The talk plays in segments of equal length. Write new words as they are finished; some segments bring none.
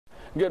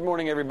Good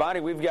morning, everybody.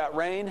 We've got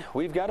rain.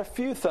 We've got a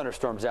few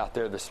thunderstorms out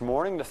there this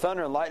morning. The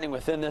thunder and lightning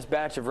within this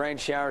batch of rain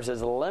showers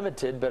is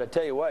limited, but I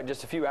tell you what,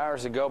 just a few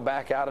hours ago,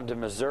 back out into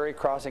Missouri,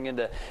 crossing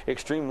into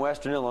extreme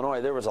western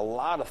Illinois, there was a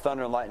lot of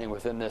thunder and lightning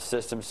within this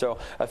system, so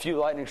a few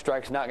lightning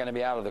strikes not going to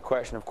be out of the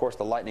question. Of course,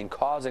 the lightning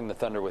causing the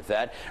thunder with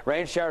that.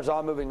 Rain showers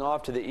all moving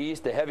off to the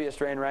east. The heaviest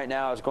rain right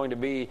now is going to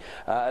be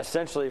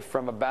essentially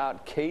from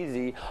about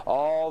Casey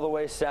all the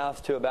way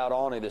south to about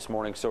Alney this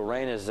morning, so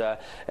rain is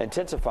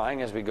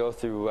intensifying as we go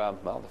through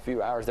well, the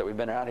few hours that we've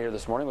been out here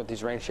this morning with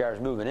these rain showers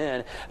moving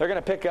in. They're going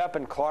to pick up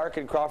in Clark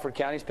and Crawford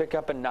counties, pick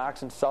up in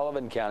Knox and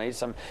Sullivan counties.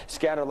 Some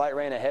scattered light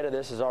rain ahead of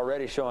this is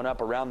already showing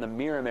up around the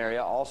Merriam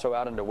area, also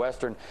out into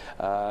western.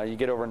 You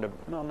get over into,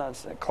 well,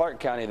 not Clark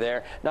County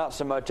there, not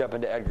so much up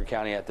into Edgar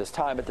County at this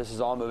time, but this is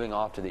all moving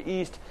off to the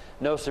east.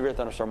 No severe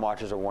thunderstorm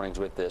watches or warnings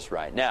with this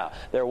right now.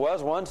 There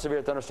was one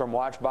severe thunderstorm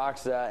watch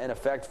box in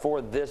effect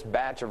for this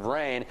batch of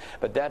rain,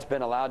 but that's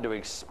been allowed to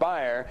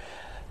expire.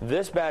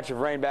 This batch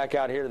of rain back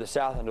out here to the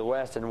south and to the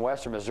west in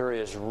western Missouri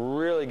is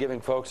really giving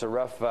folks a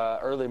rough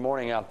early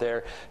morning out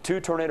there.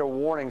 2 tornado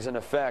warnings in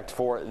effect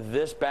for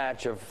this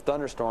batch of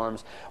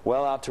thunderstorms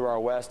well out to our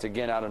west,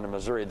 again out into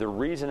Missouri. The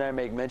reason I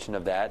make mention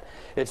of that,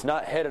 it's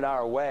not headed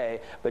our way,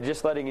 but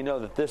just letting you know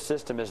that this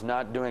system is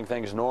not doing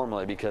things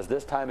normally, because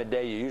this time of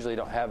day you usually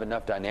don't have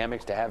enough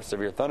dynamics to have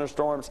severe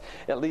thunderstorms,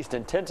 at least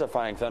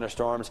intensifying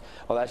thunderstorms.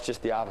 Well, that's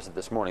just the opposite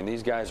this morning.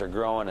 These guys are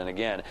growing, and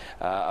again,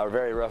 a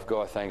very rough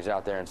go of things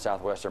out there in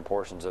southwestern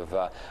portions of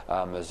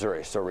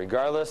Missouri. So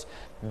regardless,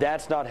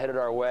 that's not headed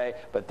our way,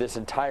 but this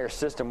entire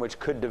system, which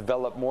could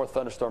develop more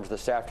thunderstorms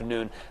this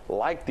afternoon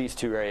like these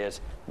two areas,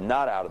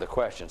 not out of the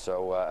question.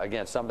 So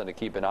again, something to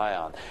keep an eye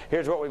on.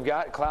 Here's what we've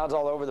got. Clouds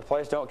all over the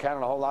place. Don't count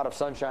on a whole lot of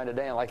sunshine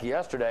today. And like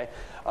yesterday,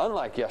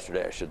 unlike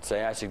yesterday, I should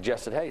say, I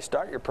suggested, hey,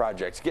 start your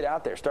projects. Get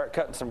out there. Start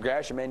cutting some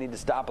grass. You may need to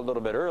stop a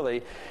little bit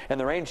early. And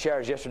the rain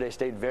showers yesterday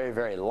stayed very,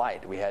 very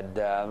light. We had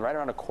right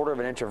around 1/4 of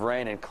an inch of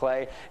rain in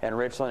Clay and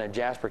Richland and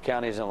Jasper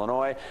counties,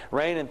 Illinois.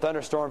 Rain and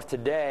thunderstorms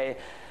today.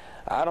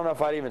 I don't know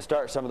if I'd even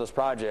start some of those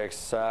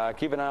projects.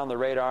 Keep an eye on the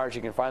radars.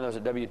 You can find those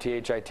at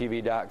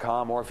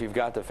WTHI-TV.com, or if you've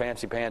got the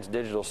Fancy Pants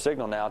digital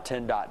signal now,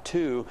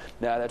 10.2,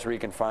 that's where you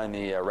can find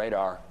the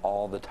radar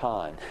all the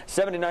time.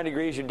 79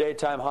 degrees, your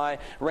daytime high.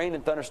 Rain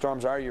and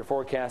thunderstorms are your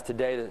forecast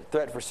today. The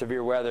threat for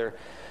severe weather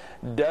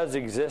does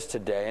exist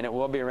today, and it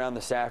will be around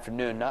this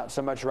afternoon. Not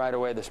so much right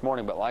away this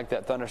morning, but like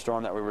that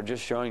thunderstorm that we were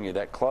just showing you,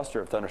 that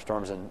cluster of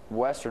thunderstorms in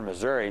western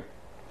Missouri,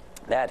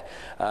 that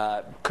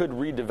could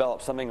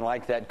redevelop. Something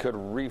like that could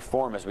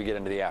reform as we get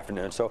into the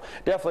afternoon. So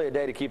definitely a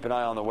day to keep an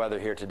eye on the weather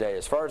here today.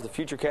 As far as the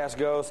futurecast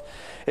goes,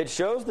 it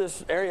shows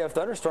this area of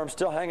thunderstorms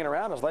still hanging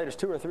around as late as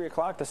 2 or 3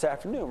 o'clock this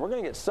afternoon. We're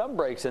going to get some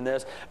breaks in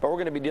this, but we're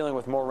going to be dealing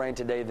with more rain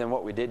today than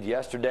what we did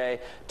yesterday.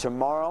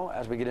 Tomorrow,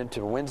 as we get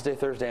into Wednesday,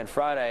 Thursday, and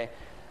Friday,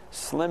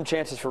 slim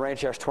chances for rain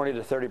showers, 20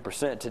 to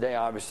 30%. Today,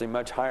 obviously,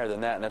 much higher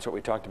than that, and that's what we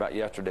talked about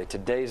yesterday.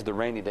 Today's the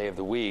rainy day of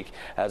the week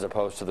as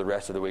opposed to the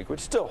rest of the week, which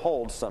still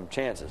holds some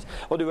chances.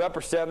 We'll do upper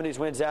 70s,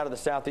 winds out of the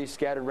southeast,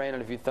 scattered rain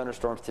and a few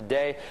thunderstorms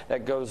today.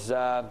 That goes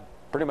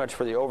pretty much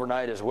for the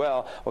overnight as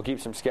well. We'll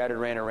keep some scattered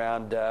rain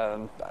around,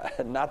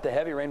 not the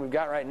heavy rain we've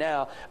got right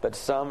now, but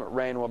some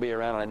rain will be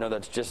around, and I know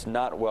that's just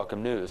not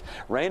welcome news.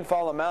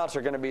 Rainfall amounts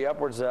are going to be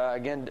upwards,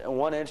 again,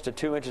 1 inch to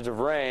 2 inches of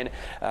rain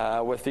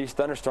with these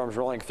thunderstorms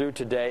rolling through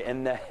today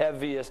in the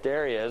heaviest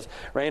areas.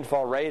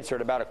 Rainfall rates are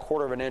at about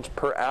 1/4 of an inch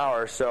per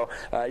hour, so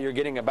you're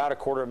getting about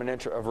 1/4 of an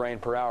inch of rain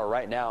per hour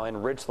right now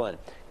in Richland,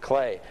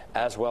 Clay,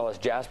 as well as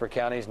Jasper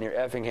counties near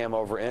Effingham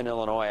over in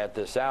Illinois at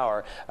this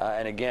hour.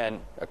 And again,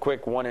 a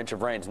quick 1 inch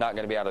of rain is not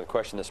going to be out of the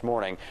question this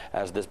morning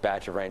as this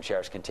batch of rain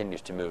showers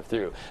continues to move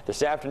through.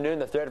 This afternoon,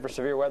 the threat for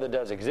severe weather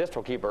does exist.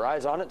 We'll keep our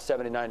eyes on it.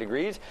 79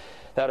 degrees.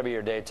 That'll be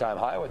your daytime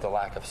high with the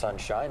lack of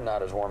sunshine.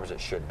 Not as warm as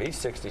it should be.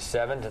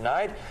 67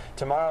 tonight.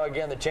 Tomorrow,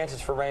 again, the chances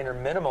for rain are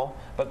minimal,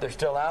 but they're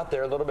still out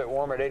there. A little bit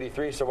warmer at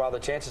 83. So while the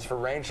chances for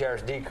rain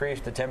showers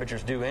decrease, the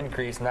temperatures do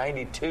increase.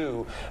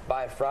 92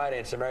 by Friday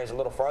in some areas a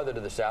little farther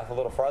to the south, a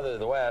little farther to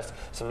the west,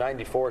 some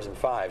 94s and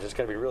 5s. It's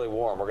going to be really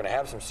warm. We're going to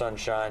have some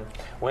sunshine.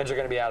 Winds are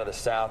going to be out of the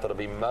south. It'll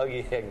be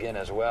muggy again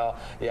as well.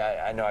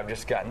 Yeah, I know I've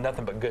just got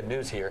nothing but good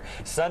news here.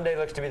 Sunday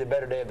looks to be the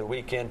better day of the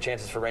weekend.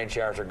 Chances for rain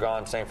showers are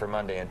gone. Same for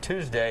Monday and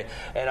Tuesday.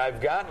 And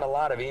I've gotten a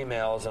lot of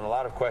emails and a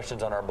lot of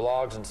questions on our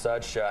blogs and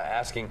such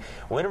asking,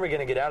 when are we going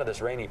to get out of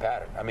this rainy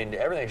pattern? I mean,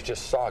 everything's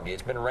just soggy.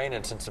 It's been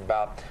raining since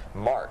about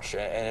March,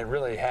 and it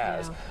really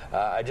has.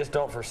 Yeah. I just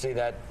don't foresee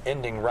that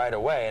ending right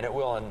away, and it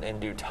will in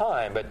due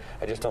time, but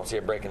I just don't see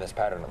a break in this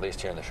pattern, at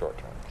least here in the short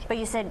term. But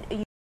you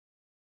said